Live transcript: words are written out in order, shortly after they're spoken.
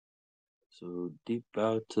So deep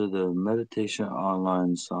bow to the Meditation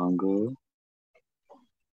Online Sangha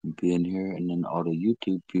being here, and then all the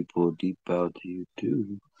YouTube people, deep bow to you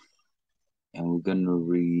too. And we're going to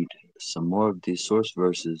read some more of these source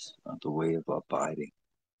verses of the way of abiding.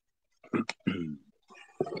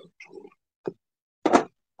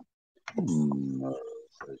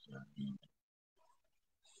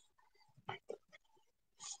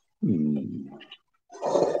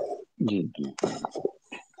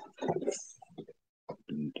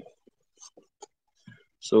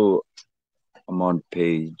 So I'm on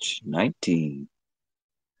page 19.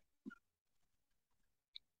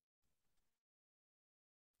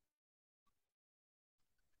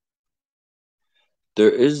 There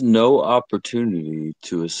is no opportunity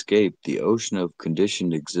to escape the ocean of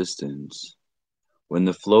conditioned existence. When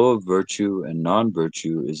the flow of virtue and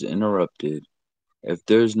non-virtue is interrupted, if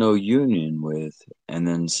there is no union with, and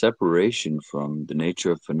then separation from, the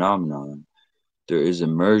nature of phenomenon, there is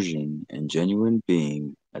immersion in genuine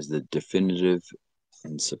being as the definitive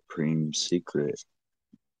and supreme secret.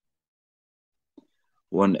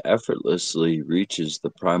 One effortlessly reaches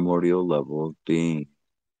the primordial level of being,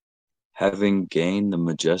 having gained the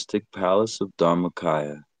majestic palace of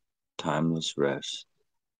Dharmakaya, timeless rest.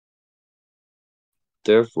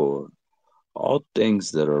 Therefore, all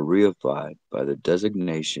things that are reified by the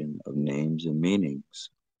designation of names and meanings,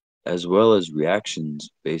 as well as reactions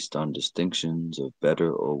based on distinctions of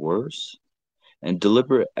better or worse, and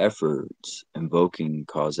deliberate efforts invoking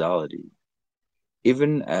causality.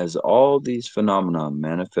 Even as all these phenomena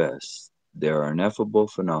manifest, they are ineffable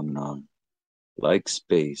phenomena, like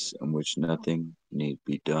space in which nothing need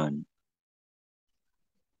be done.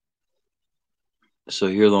 So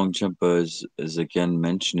here Longchenpa is again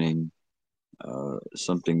mentioning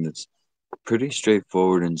something that's pretty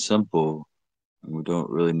straightforward and simple, and we don't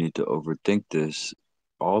really need to overthink this.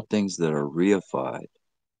 All things that are reified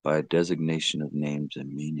by a designation of names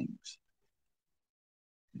and meanings.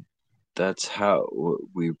 That's how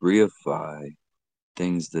we reify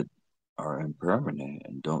things that are impermanent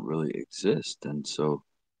and don't really exist. And so,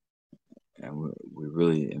 and we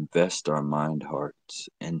really invest our mind hearts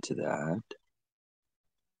into that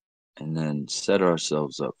and then set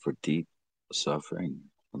ourselves up for deep suffering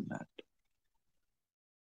from that.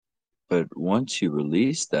 But once you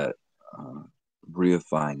release that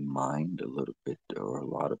reifying mind a little bit or a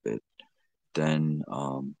lot of it, then,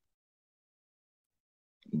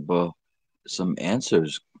 well, some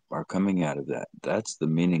answers are coming out of that. That's the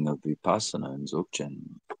meaning of vipassana and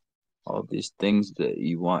dzogchen. All these things that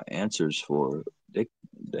you want answers for, the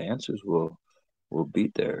answers will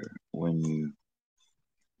be there when you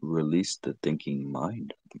release the thinking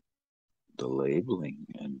mind, the labeling.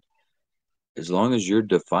 And as long as you're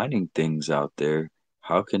defining things out there,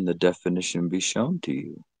 how can the definition be shown to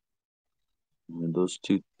you? I mean, those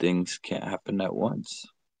two things can't happen at once.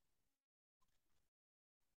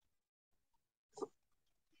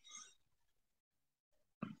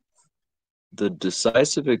 The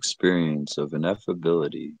decisive experience of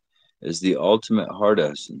ineffability is the ultimate heart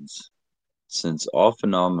essence, since all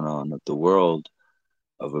phenomenon of the world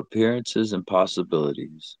of appearances and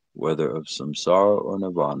possibilities, whether of samsara or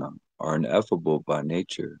nirvana, are ineffable by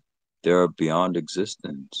nature. They are beyond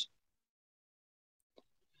existence.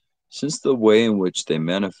 Since the way in which they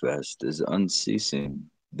manifest is unceasing,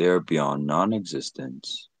 they are beyond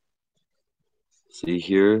non-existence. See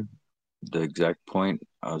here, the exact point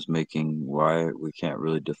I was making why we can't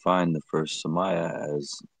really define the first samaya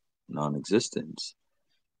as non-existence,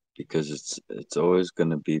 because it's always going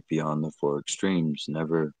to be beyond the four extremes,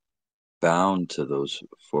 never bound to those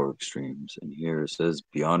four extremes. And here it says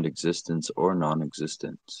beyond existence or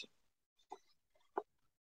non-existence.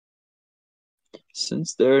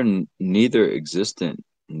 Since they're neither existent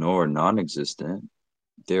nor non-existent,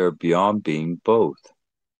 they are beyond being both.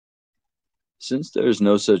 Since there is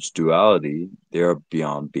no such duality, they are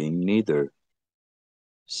beyond being neither.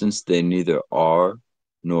 Since they neither are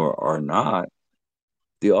nor are not,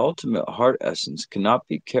 the ultimate heart essence cannot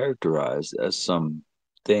be characterized as some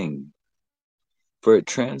thing, for it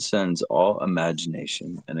transcends all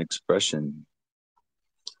imagination and expression.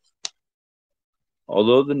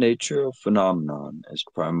 Although the nature of phenomenon is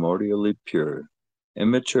primordially pure,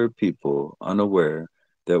 immature people, unaware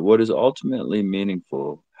that what is ultimately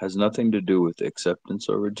meaningful has nothing to do with acceptance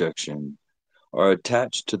or rejection, are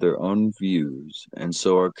attached to their own views and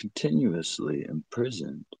so are continuously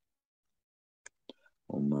imprisoned.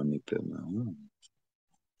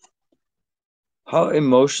 How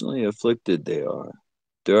emotionally afflicted they are.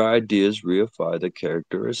 Their ideas reify the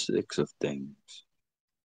characteristics of things.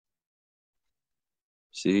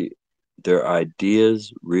 See, Their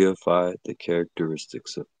ideas reify the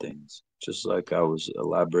characteristics of things. Just like I was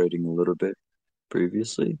elaborating a little bit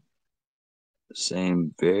previously,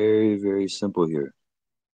 same, very, very simple here.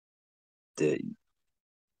 That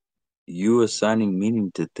you assigning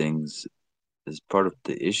meaning to things is part of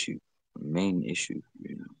the issue, main issue.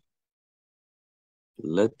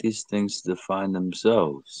 Let these things define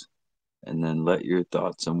themselves, and then let your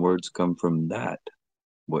thoughts and words come from that,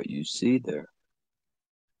 what you see there.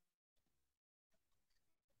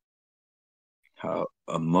 How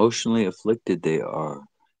emotionally afflicted they are,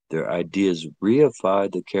 their ideas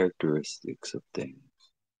reify the characteristics of things.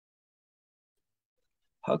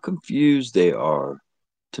 How confused they are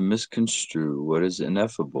to misconstrue what is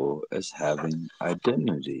ineffable as having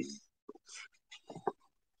identity.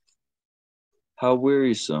 How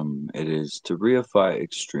wearisome it is to reify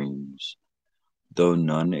extremes, though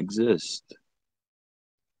none exist.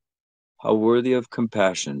 How worthy of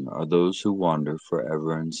compassion are those who wander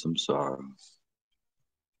forever in samsara.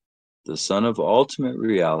 The sun of ultimate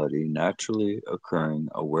reality, naturally occurring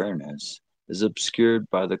awareness, is obscured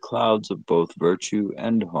by the clouds of both virtue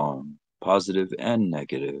and harm, positive and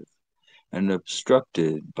negative, and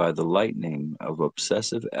obstructed by the lightning of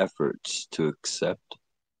obsessive efforts to accept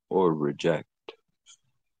or reject.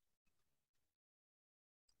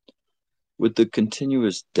 With the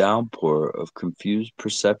continuous downpour of confused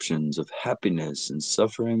perceptions of happiness and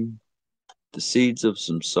suffering, the seeds of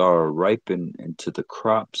samsara ripen into the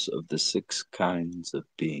crops of the 6 kinds of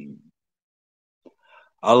being.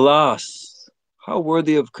 Alas! How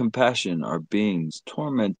worthy of compassion are beings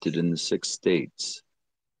tormented in the 6 states.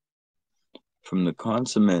 From the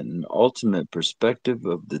consummate and ultimate perspective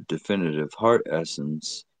of the definitive heart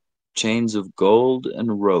essence, chains of gold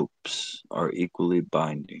and ropes are equally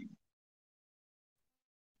binding.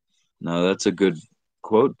 Now that's a good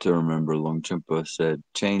quote to remember. Longchenpa said,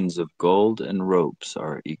 chains of gold and ropes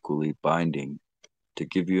are equally binding, to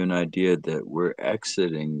give you an idea that we're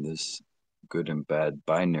exiting this good and bad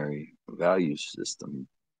binary value system.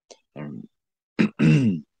 And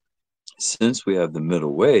since we have the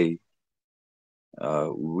middle way,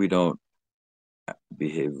 we don't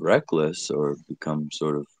behave reckless or become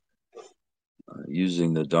sort of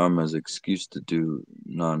using the Dharma as excuse to do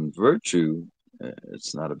non-virtue.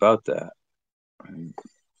 It's not about that. Right?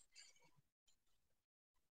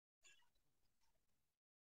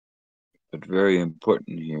 But very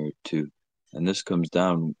important here too, and this comes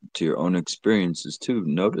down to your own experiences too.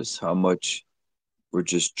 Notice how much we're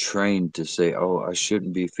just trained to say, oh, I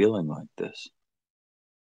shouldn't be feeling like this.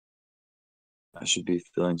 I should be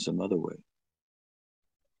feeling some other way.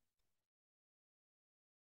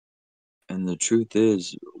 And the truth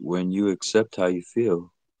is, when you accept how you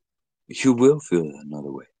will feel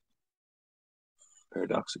another way,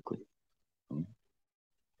 paradoxically.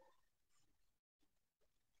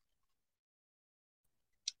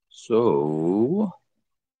 So,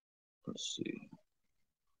 let's see.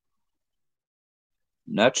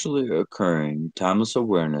 Naturally occurring timeless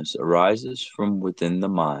awareness arises from within the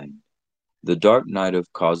mind. The dark night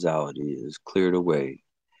of causality is cleared away,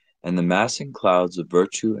 and the massing clouds of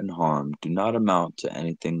virtue and harm do not amount to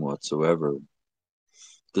anything whatsoever.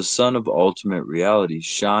 The sun of ultimate reality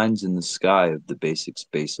shines in the sky of the basic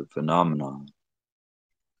space of phenomenon.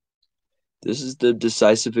 This is the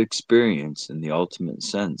decisive experience in the ultimate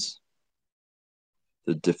sense.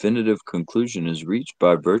 The definitive conclusion is reached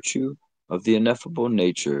by virtue of the ineffable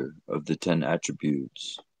nature of the 10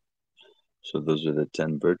 attributes. So those are the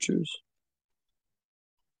 10 virtues.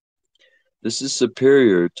 This is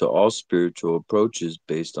superior to all spiritual approaches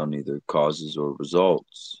based on either causes or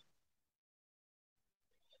results.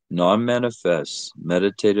 Non-manifest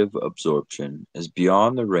meditative absorption is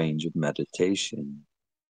beyond the range of meditation.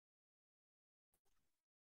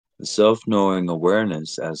 The self-knowing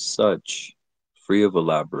awareness as such, free of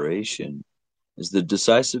elaboration, is the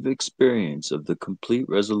decisive experience of the complete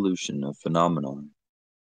resolution of phenomenon.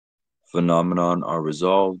 Phenomenon are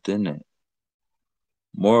resolved in it.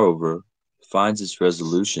 Moreover, finds its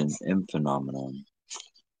resolution in phenomenon.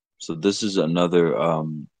 So this is another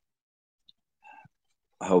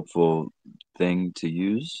helpful thing to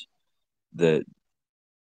use, that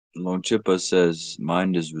Longchenpa says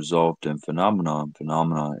mind is resolved in phenomenon,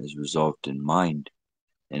 phenomena is resolved in mind.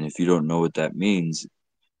 And if you don't know what that means,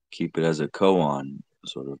 keep it as a koan,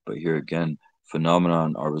 sort of. But here again,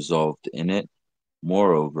 phenomenon are resolved in it,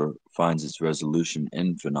 moreover, finds its resolution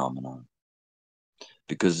in phenomenon.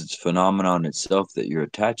 Because it's phenomenon itself that you're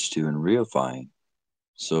attached to and reifying.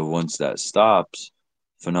 So once that stops,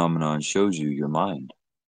 phenomenon shows you your mind.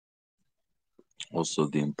 Also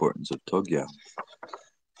the importance of Togya.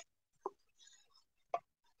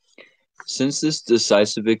 Since this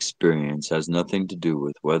decisive experience has nothing to do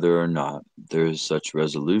with whether or not there is such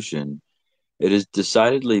resolution, it is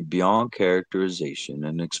decidedly beyond characterization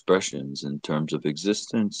and expressions in terms of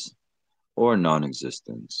existence or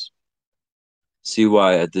non-existence. See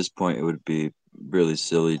why at this point it would be really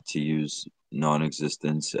silly to use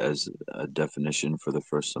non-existence as a definition for the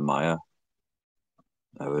first samaya.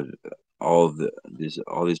 I would all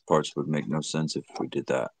these parts would make no sense if we did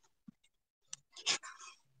that.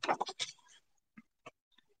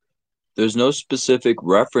 There's no specific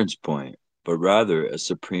reference point, but rather a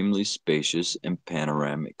supremely spacious and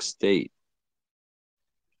panoramic state.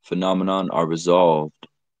 Phenomenon are resolved.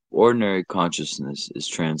 Ordinary consciousness is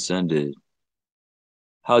transcended.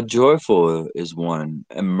 How joyful is one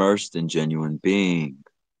immersed in genuine being!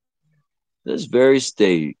 This very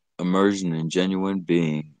state, immersion in genuine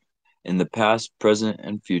being, in the past, present,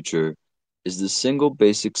 and future, is the single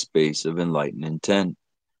basic space of enlightened intent,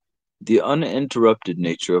 the uninterrupted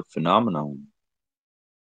nature of phenomenon.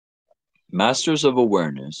 Masters of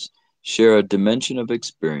awareness share a dimension of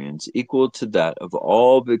experience equal to that of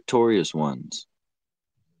all victorious ones.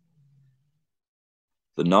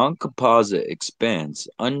 The non-composite expanse,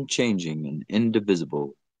 unchanging and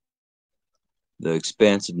indivisible, the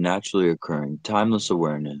expanse of naturally occurring, timeless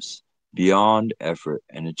awareness, beyond effort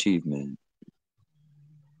and achievement.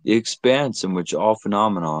 The expanse in which all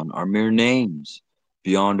phenomena are mere names,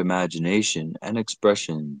 beyond imagination and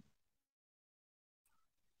expression.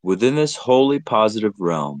 Within this wholly positive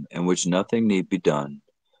realm in which nothing need be done,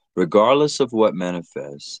 regardless of what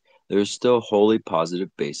manifests, there is still wholly positive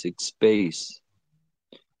basic space.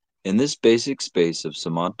 In this basic space of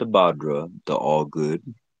Samantabhadra, the all-good,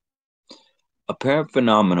 apparent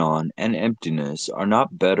phenomenon and emptiness are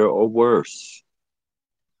not better or worse.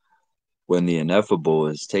 When the ineffable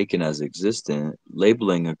is taken as existent,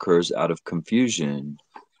 labeling occurs out of confusion.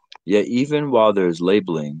 Yet even while there is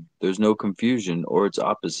labeling, there's no confusion or its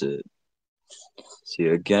opposite. See,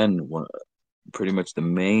 again, pretty much the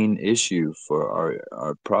main issue for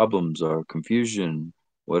our problems, our confusion,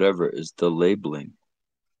 whatever, is the labeling.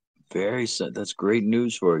 That's great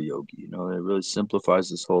news for a yogi. You know, it really simplifies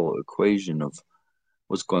this whole equation of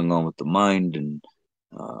what's going on with the mind and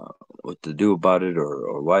what to do about it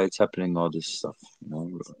or why it's happening, all this stuff. You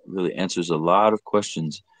know, really answers a lot of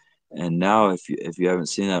questions. And now, if you haven't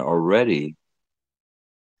seen that already,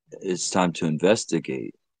 it's time to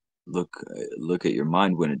investigate. Look at your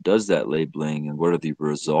mind when it does that labeling, and what are the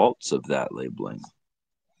results of that labeling.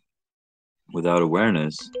 Without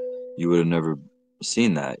awareness, you would have never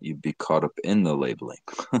seen that. You'd be caught up in the labeling,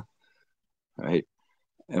 right?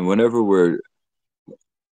 And whenever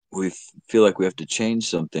we feel like we have to change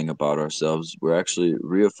something about ourselves, we're actually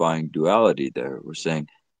reifying duality there. We're saying,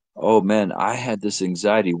 oh man, I had this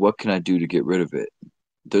anxiety. What can I do to get rid of it?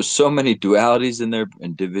 There's so many dualities in there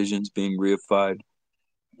and divisions being reified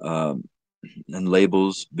and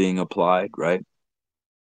labels being applied, right?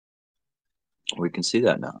 We can see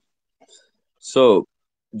that now. So,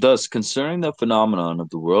 thus, concerning the phenomenon of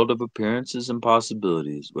the world of appearances and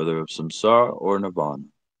possibilities, whether of samsara or nirvana,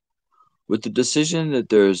 with the decision that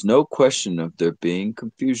there is no question of there being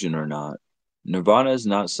confusion or not, nirvana is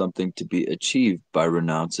not something to be achieved by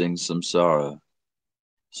renouncing samsara.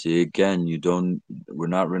 See, again, we're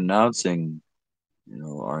not renouncing,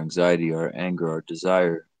 our anxiety, our anger, our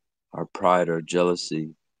desire, our pride, our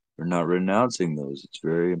jealousy. We're not renouncing those. It's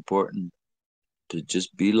very important to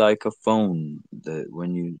just be like a phone that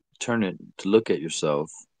when you turn it to look at yourself,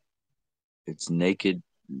 it's naked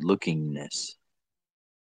lookingness.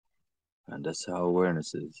 And that's how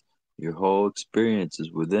awareness is. Your whole experience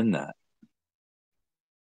is within that.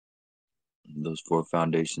 Those four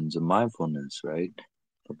foundations of mindfulness, right?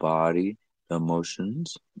 The body, the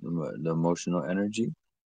emotions, the emotional energy,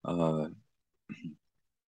 uh,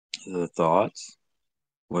 the thoughts,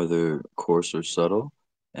 whether coarse or subtle,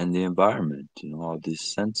 and the environment, all these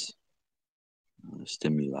sense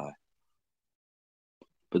stimuli.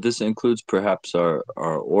 But this includes perhaps our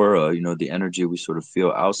aura, the energy we sort of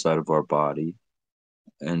feel outside of our body.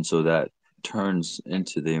 And so that turns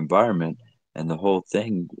into the environment, and the whole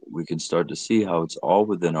thing, we can start to see how it's all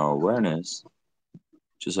within our awareness,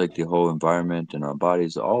 just like the whole environment and our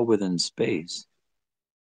bodies, all within space.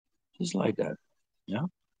 Just like that. Yeah.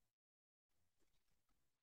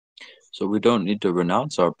 So we don't need to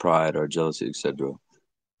renounce our pride, our jealousy, etc.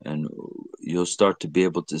 And you'll start to be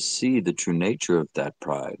able to see the true nature of that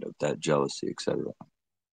pride, of that jealousy, etc.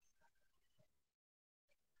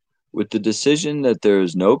 With the decision that there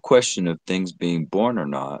is no question of things being born or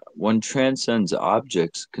not, one transcends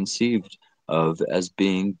objects conceived of as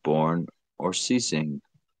being born or ceasing,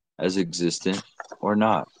 as existent or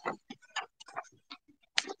not.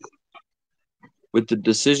 With the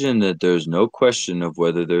decision that there is no question of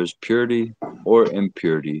whether there is purity or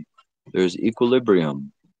impurity, there is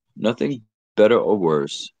equilibrium, nothing better or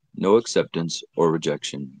worse, no acceptance or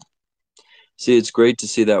rejection. See, it's great to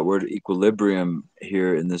see that word equilibrium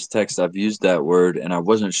here in this text. I've used that word and I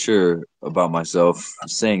wasn't sure about myself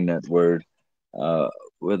saying that word, uh,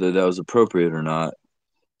 whether that was appropriate or not.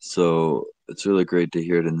 So it's really great to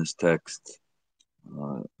hear it in this text.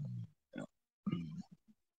 Uh,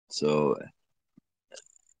 so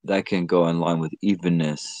that can go in line with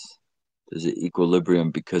evenness. There's an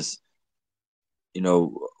equilibrium because,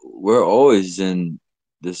 we're always in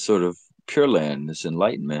this sort of pure land, this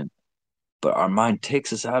enlightenment, but our mind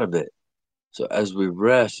takes us out of it. So as we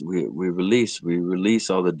rest, we release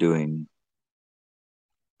all the doing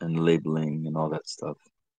and labeling and all that stuff.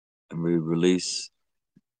 And we release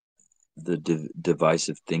the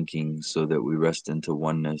divisive thinking so that we rest into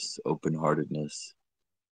oneness, open heartedness,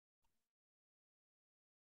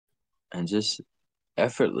 and just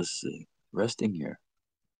effortlessly resting here.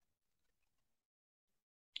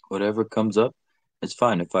 Whatever comes up, it's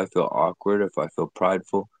fine. If I feel awkward, if I feel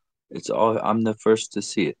prideful, I'm the first to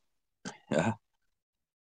see it. Yeah.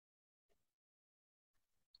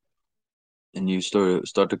 And you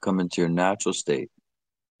start to come into your natural state,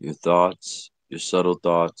 your thoughts, your subtle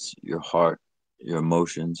thoughts, your heart, your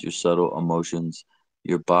emotions, your subtle emotions,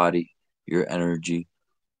 your body, your energy,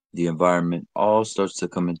 the environment, all starts to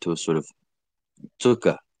come into a sort of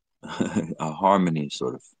tukka, a harmony,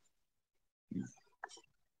 sort of.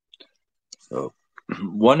 So,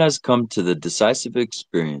 one has come to the decisive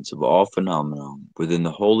experience of all phenomena within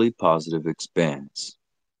the wholly positive expanse.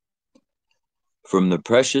 From the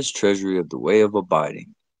precious treasury of the way of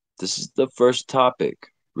abiding, this is the first topic,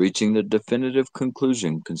 reaching the definitive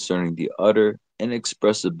conclusion concerning the utter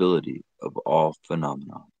inexpressibility of all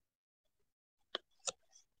phenomena.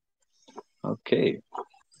 Okay,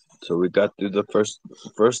 so we got through the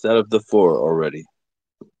first out of the four already.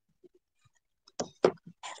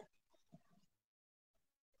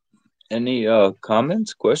 Any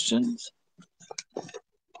comments, questions?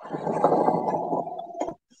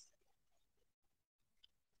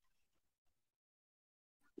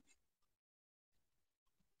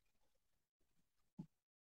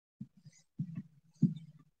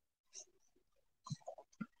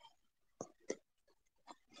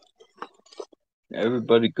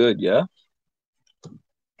 Everybody good, yeah?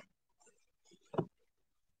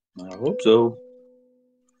 I hope so.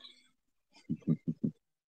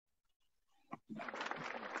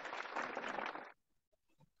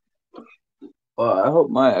 Well, I hope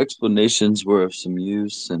my explanations were of some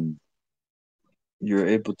use and you're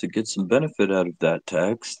able to get some benefit out of that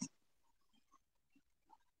text.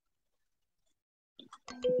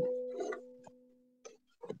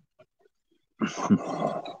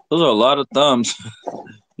 Those are a lot of thumbs.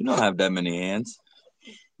 You don't have that many hands.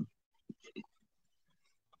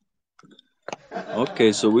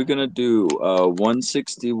 Okay, so we're gonna do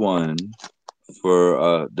 161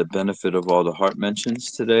 for the benefit of all the heart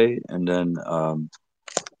mentions today, and then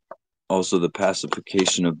also the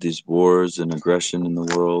pacification of these wars and aggression in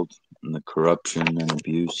the world, and the corruption and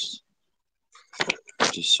abuse,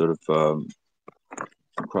 just sort of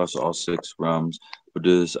across all six realms. We'll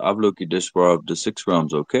do this Avalokiteshvara of the six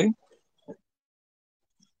realms, okay?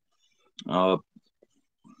 Uh,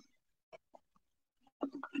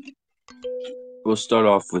 we'll start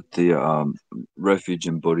off with the refuge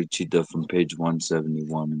in bodhicitta from page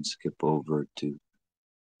 171 and skip over to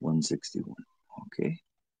 161, okay?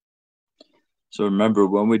 So remember,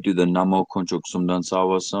 when we do the Namo Konchok Sumdan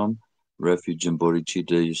Sawasam, refuge in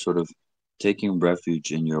bodhicitta, you're sort of taking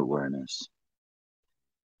refuge in your awareness.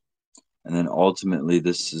 And then ultimately,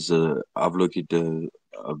 this is a Avalokita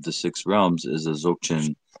of the six realms is a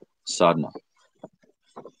Dzogchen Sādhanā.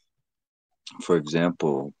 For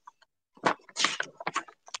example,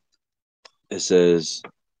 it says,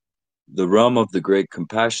 the realm of the great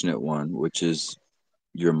compassionate one, which is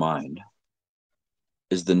your mind,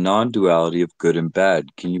 is the non-duality of good and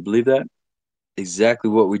bad. Can you believe that?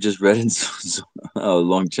 Exactly what we just read in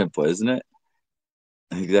Longchenpa, isn't it?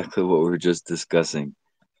 Exactly what we were just discussing.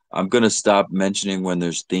 I'm going to stop mentioning when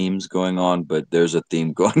there's themes going on, but there's a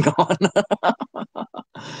theme going on.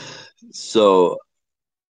 So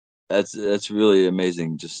that's really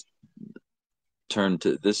amazing. Just turn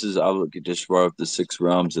to, this is Avalokiteshvara of the six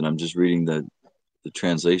realms, and I'm just reading the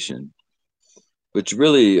translation, which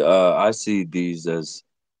really I see these as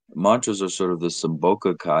mantras are sort of the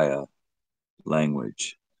Sambhogakaya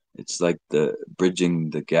language. It's like the bridging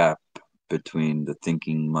the gap between the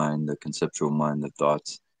thinking mind, the conceptual mind, the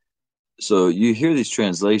thoughts. So you hear these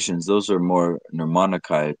translations; those are more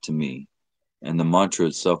Nirmanakaya to me. And the mantra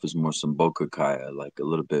itself is more sambhogakaya, like a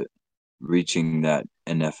little bit reaching that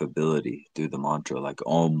ineffability through the mantra, like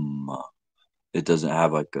Om. It doesn't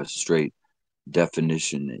have like a straight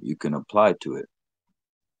definition that you can apply to it.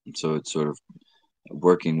 And so it's sort of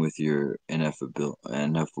working with your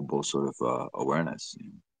ineffable sort of awareness,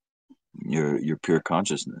 your pure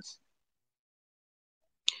consciousness.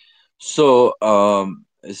 So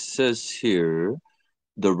it says here,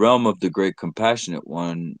 the realm of the great compassionate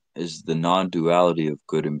one is the non-duality of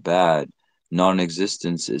good and bad.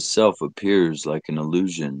 Non-existence itself appears like an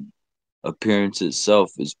illusion. Appearance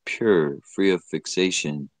itself is pure, free of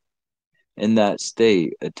fixation. In that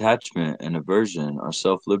state, attachment and aversion are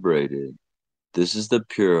self-liberated. This is the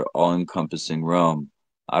pure, all-encompassing realm.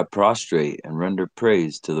 I prostrate and render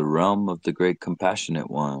praise to the realm of the great compassionate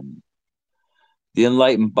one. The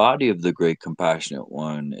enlightened body of the great compassionate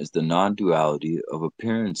one is the non-duality of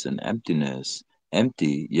appearance and emptiness,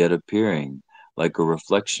 empty yet appearing, like a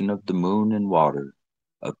reflection of the moon in water,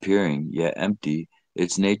 appearing yet empty,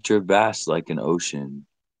 its nature vast like an ocean.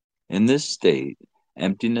 In this state,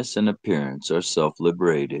 emptiness and appearance are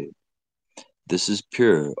self-liberated. This is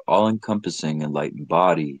pure, all-encompassing enlightened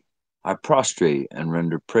body. I prostrate and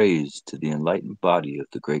render praise to the enlightened body of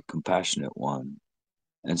the great compassionate one.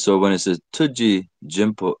 And so when it says Tuji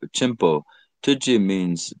Chimpo, Tuji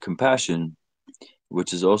means compassion,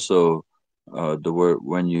 which is also the word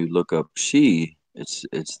when you look up she, it's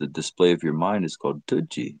the display of your mind is called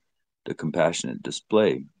Tuji, the compassionate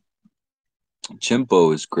display.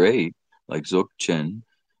 Chimpo is great, like Dzogchen,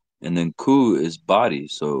 and then Ku is body.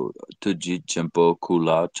 So Tuji Chimpo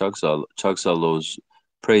Kula Chaksalo's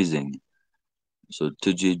praising. So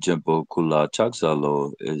Tuji Chimpo Kula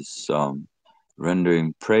Chaksalo is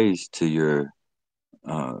rendering praise to your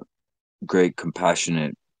uh, great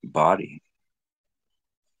compassionate body.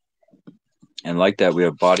 And like that, we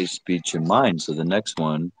have body, speech, and mind. So the next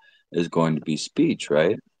one is going to be speech,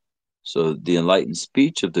 right? So the enlightened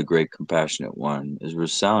speech of the great compassionate one is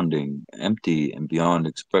resounding, empty, and beyond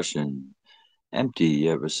expression. Empty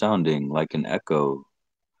yet resounding like an echo,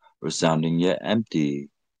 resounding yet empty,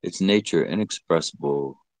 its nature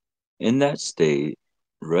inexpressible. In that state,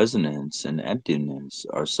 resonance and emptiness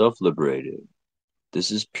are self liberated.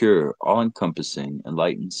 This is pure, all encompassing,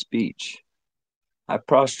 enlightened speech. I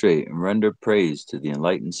prostrate and render praise to the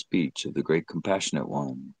enlightened speech of the great compassionate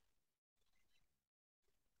one.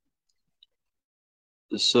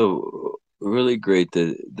 So really great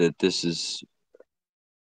that this is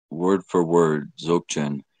word for word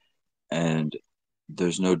Dzogchen, and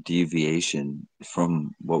there's no deviation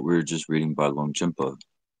from what we were just reading by Longchenpa.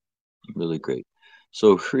 Really great.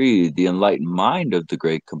 So Hri, the enlightened mind of the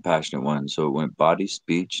great compassionate one. So it went body,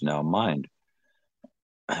 speech, now mind.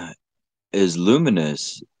 Is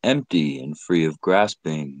luminous, empty, and free of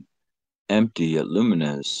grasping. Empty yet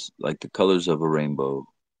luminous, like the colors of a rainbow.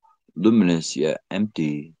 Luminous yet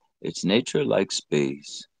empty, its nature like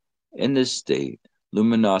space. In this state,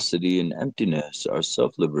 luminosity and emptiness are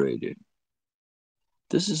self-liberated.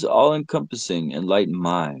 This is all-encompassing enlightened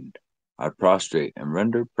mind. I prostrate and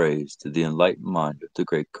render praise to the enlightened mind of the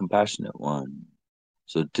great compassionate one.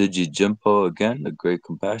 So Tuji Jimpo again, the great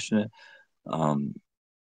compassionate. Um,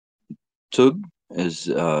 Tug is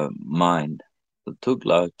mind.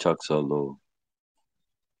 Tugla Chaksalo.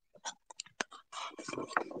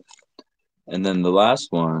 And then the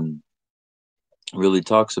last one really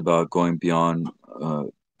talks about going beyond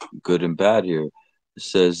good and bad here. It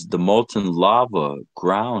says the molten lava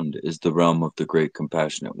ground is the realm of the great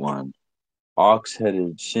compassionate one.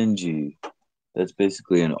 Ox-headed Shinji, that's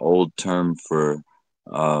basically an old term for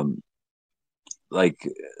um, like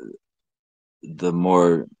the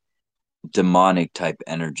more demonic type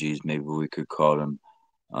energies, maybe we could call them.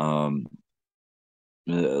 Um,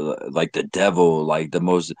 like the devil, like the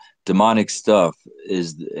most demonic stuff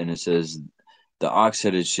is, and it says the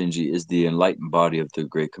ox-headed Shinji is the enlightened body of the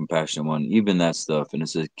great compassionate one, even that stuff. And it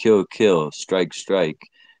says kill, kill, strike, strike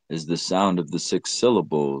is the sound of the six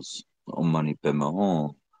syllables. Om Mani Padme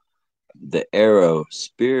Hum. The arrow,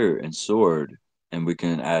 spear, and sword, and we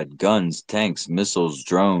can add guns, tanks, missiles,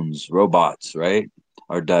 drones, robots, right?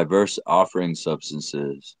 Are diverse offering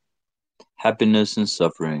substances. Happiness and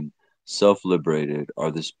suffering, self-liberated,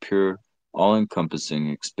 are this pure, all-encompassing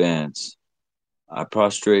expanse. I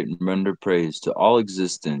prostrate and render praise to all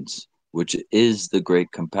existence, which is the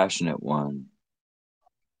great compassionate one.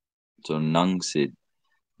 So Nangsid,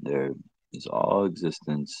 there is all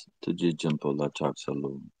existence. Tuji Jimpo Lachak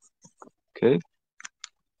Salu. Okay.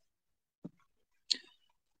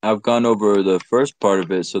 I've gone over the first part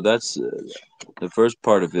of it. So that's the first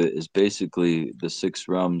part of it is basically the six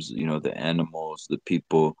realms, you know, the animals, the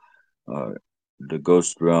people, the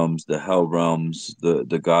ghost realms, the hell realms,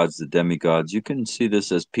 the gods, the demigods. You can see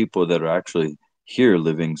this as people that are actually here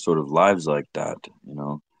living sort of lives like that, you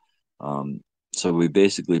know. Um, so we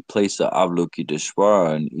basically place the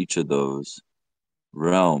Avalokiteshvara in each of those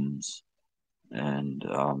realms, and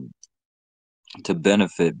to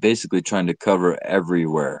benefit, basically trying to cover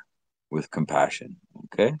everywhere with compassion.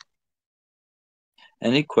 Okay.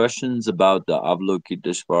 Any questions about the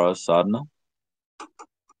Avalokiteshvara sadhana?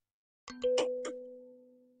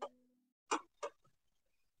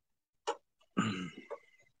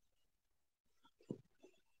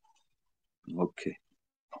 Okay,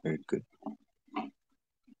 very good.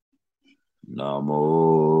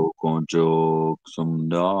 Namo Konchok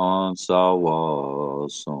Sumdan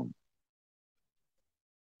Sawasam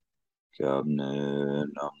Kyabne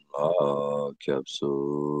Namla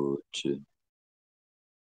Kyabsuchi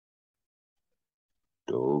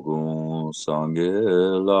Dogon Sange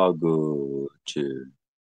Laguchi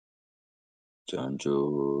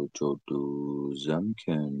Chancho Chotu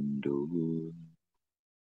Zamkendo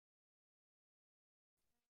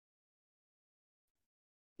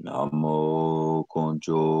Namo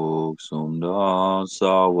Konchok Sumdan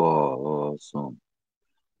Sawasam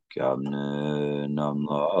Kyabne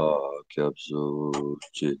Namla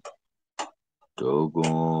Kyabsuchi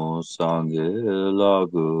Dogon Sange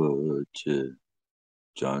Laguchi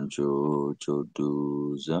Chancho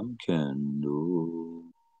Chotu Zamkendo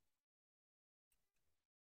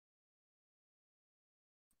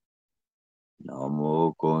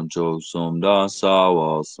Namo Concho Sumda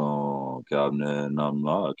Sawa Son Cabne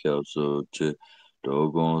Namla Kelso Chi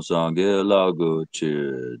Dogon Sange Lago Chi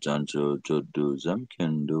Jancho Chodu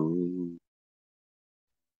Zamkendo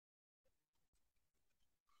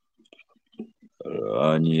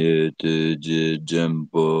Ranye Teje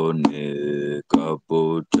Jempo Ne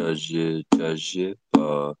Kapo Chaje Chaje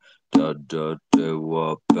Pa Tada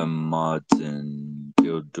Tewa Pematin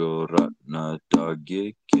Kyodo Ratna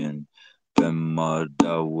Tagekin Pema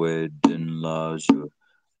Dawe Din Laju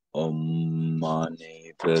Om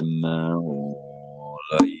Mani Padme Hum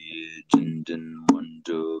Lai Jindin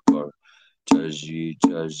Mandukar Chaji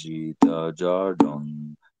Chaji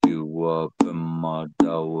Tajardang Piwa Pema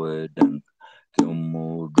Dawe Den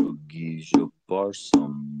Kyomu Drugi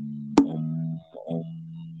Joparsam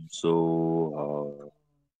Om Soha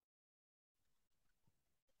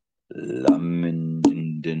Lamin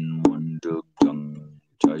Dindin Mundukang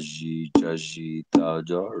Chaji Chaji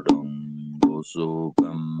Tajardang Goso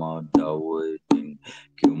Pema Dawe Ding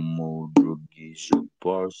Kyomu Drugi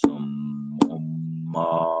Joparsam Om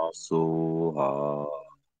Soha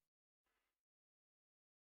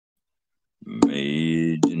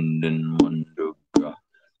Maiden Munduka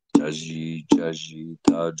Jaji Jaji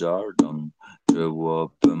Tajardang Trewa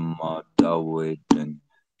Pema Daweden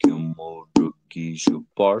Kimo Druki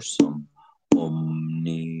Shuparsam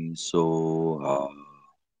Omni Soha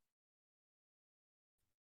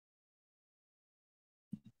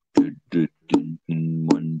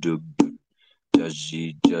Munduk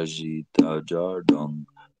Jaji Jaji Tajardang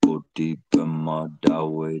Poti Pema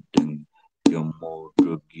Daweden Kimo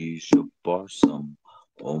Druki Shuparsam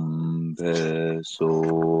Om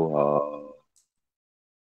Soha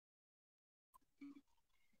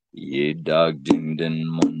Ye dag ding den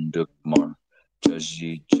munduk mar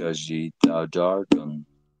Chaji chaji tajardang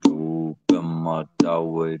Tu pema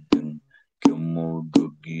daweding Kimu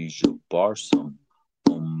dugi juparsam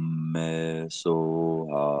Om me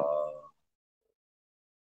soha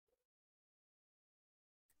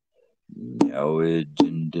Yawe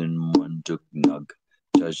jinden munduk nag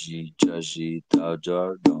Chaji chaji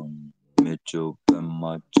tajardang Micho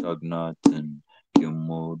pema chagnatin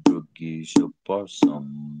Kimu dugi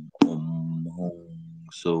juparsam Om hung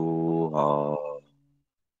soha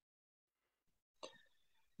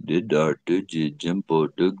Didar tuji jimpo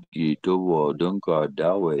duggi towa dunka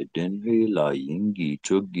dawe denri la yingi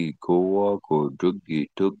chuggi kowa ko duggi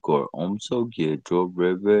tukor omso gye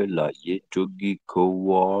drove la ye chuggi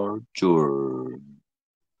kowar chur.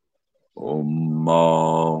 Om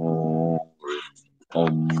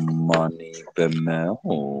mani peme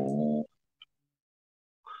hum.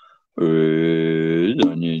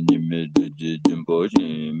 Zanyi nime deji jimbo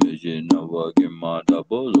shin meshi nawa kima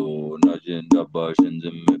dabolo najin daba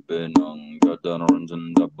shinzin mepe nang gatan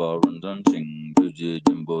ranzan daba ranzan ching tuji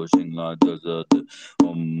jimbo shin la dazat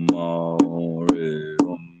om ma re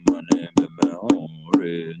om mane meme om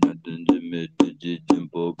re nadin jime deji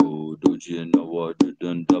jimbo go doji nawa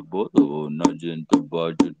judan dabolo najin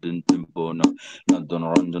daba judan jimbo na nadan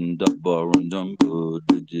ranzan daba ranzan go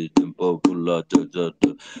doji jimbo kula dazat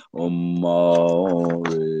Om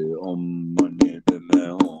Mani Padme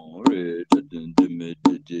Hum Re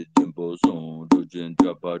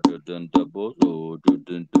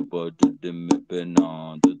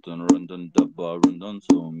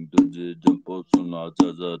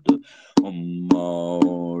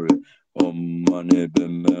mane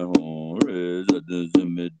beme hon re zaten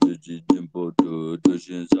zeme teji jimpo tu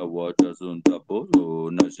tushin sawa chasun tapo so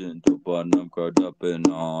nashin tupa nam kada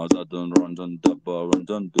pena zaten ranjan tapa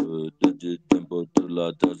ranjan tu teji jimpo tu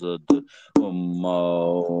la tasa tu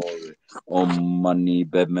om mani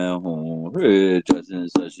beme hon re chasin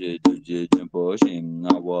sashi tuji jimpo shin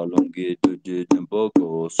awa longi tuji jimpo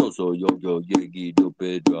ko so so yo yo yegi do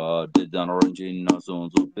pe dra tejan ranjin na son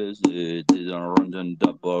so pe se tejan ranjan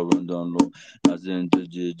tapa ranjan lo nasin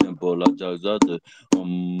tuji jimpo la chazat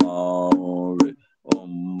om maore om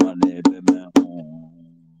mane beme hon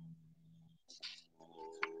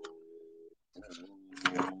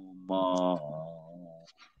ma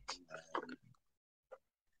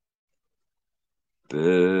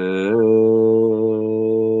beme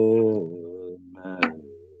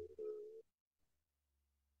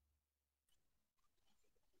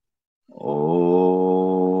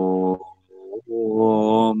oh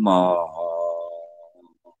ma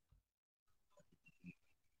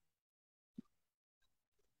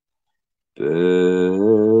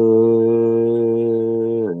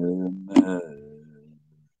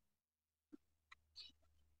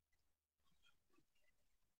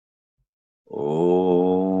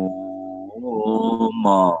oh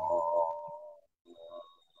ma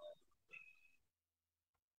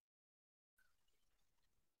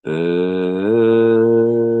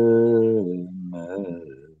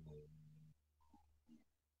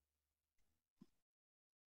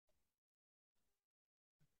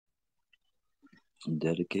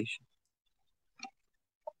dedication.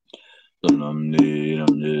 Sonamni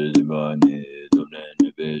namje zibani zune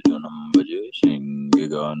nebe jonam baje shingi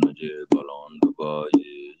gana je balon dubai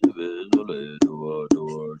zube zule duwa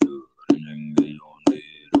duwa du rinenge yondi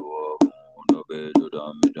duwa konda be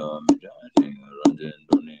jodami dami jashing ranjen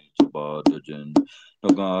doni chapa dojen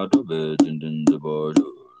noga dobe jindin zabaju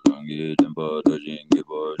rangi tempa dojingi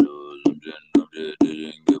baju zumjen namje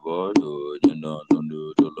dojingi baju jindan sondu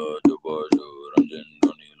tola jabaju ranjen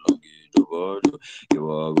doni longi jabaju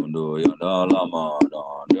Kiwa gundo yanda lama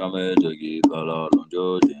dan jame jagi kala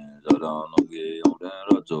lonjo jin zadan longi yongden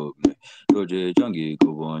ratsok ne doje jangi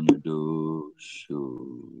kubon yudu shu.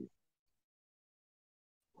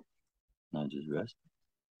 Now just rest.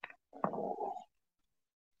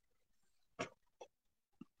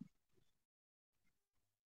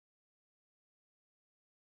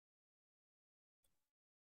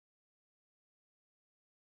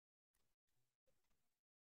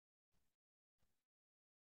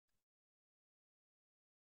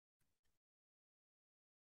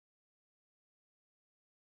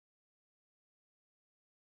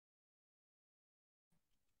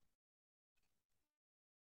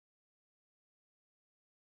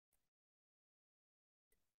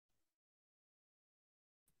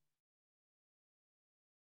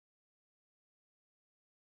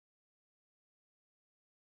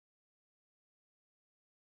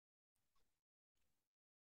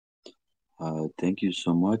 Thank you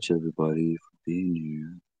so much, everybody, for being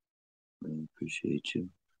here. I appreciate you.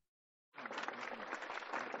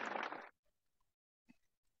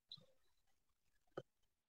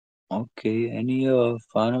 Okay, any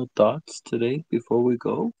final thoughts today before we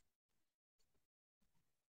go?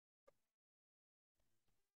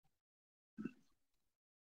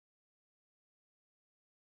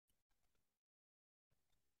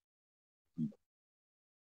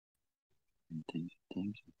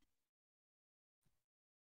 Thank you.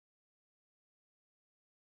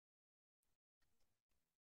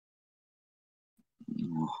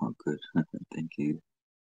 Oh, good. Thank you.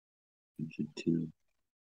 You should too.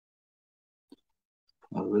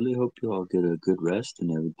 I really hope you all get a good rest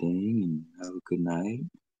and everything, and have a good night.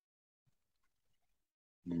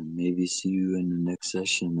 And maybe see you in the next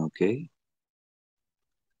session, okay?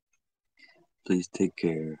 Please take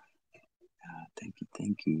care. Thank you.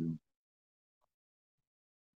 Thank you.